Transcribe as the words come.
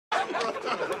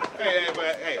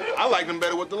Hey, I like them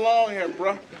better with the long hair,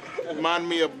 bruh. Remind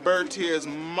me of Bertier's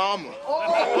mama.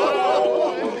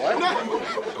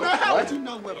 What? You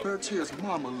know what Bertier's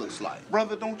mama looks like?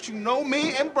 Brother, don't you know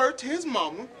me and Bertier's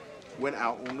mama went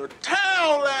out on the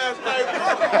town last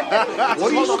night,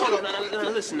 bro. Hold on. Now,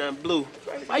 listen now, Blue.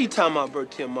 Why you talking about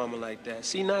Bertier mama like that?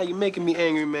 See, now you're making me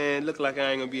angry, man. Look like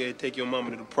I ain't gonna be able to take your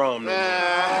mama to the prom no more.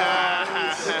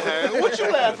 What you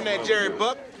laughing at, Jerry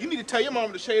Buck? You need to tell your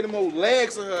mama to shave them old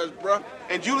legs of hers, bro.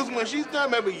 And Julius, when she's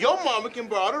done, maybe your mama can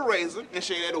borrow the razor and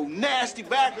shave that old nasty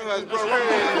back of hers, bro.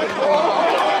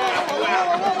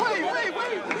 Wait.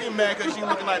 You mad because she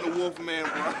looking like the wolf man,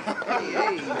 bro.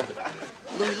 Hey.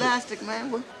 Little Elastic, man,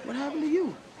 what happened to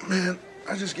you? Man,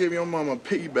 I just gave your mama a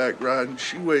piggyback ride, and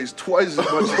she weighs twice as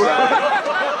much as I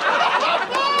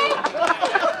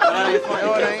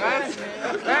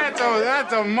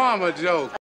That's a mama joke.